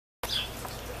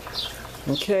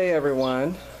Okay,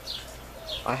 everyone,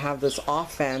 I have this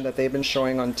off fan that they've been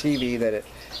showing on TV that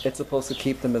it's supposed to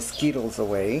keep the mosquitoes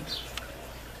away.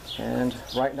 And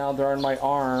right now they're on my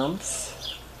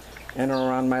arms and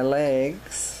around my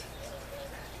legs.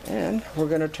 And we're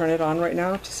going to turn it on right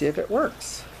now to see if it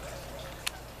works.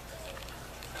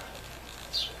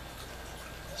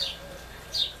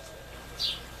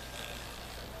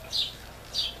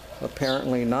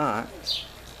 Apparently not.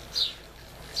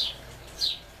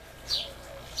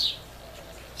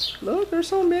 Look, there's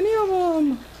so many of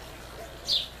them.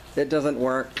 It doesn't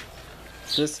work.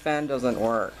 This fan doesn't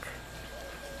work.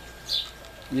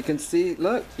 You can see,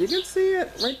 look, you can see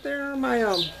it right there on my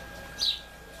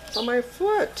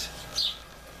foot.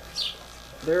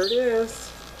 There it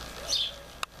is.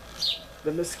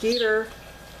 The mosquito.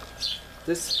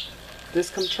 This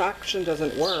contraction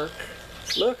doesn't work.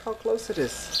 Look how close it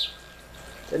is.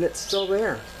 And it's still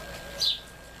there.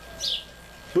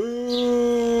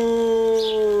 Boo!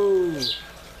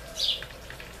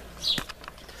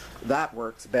 That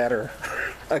works better.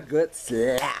 A good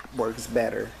slap works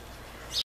better.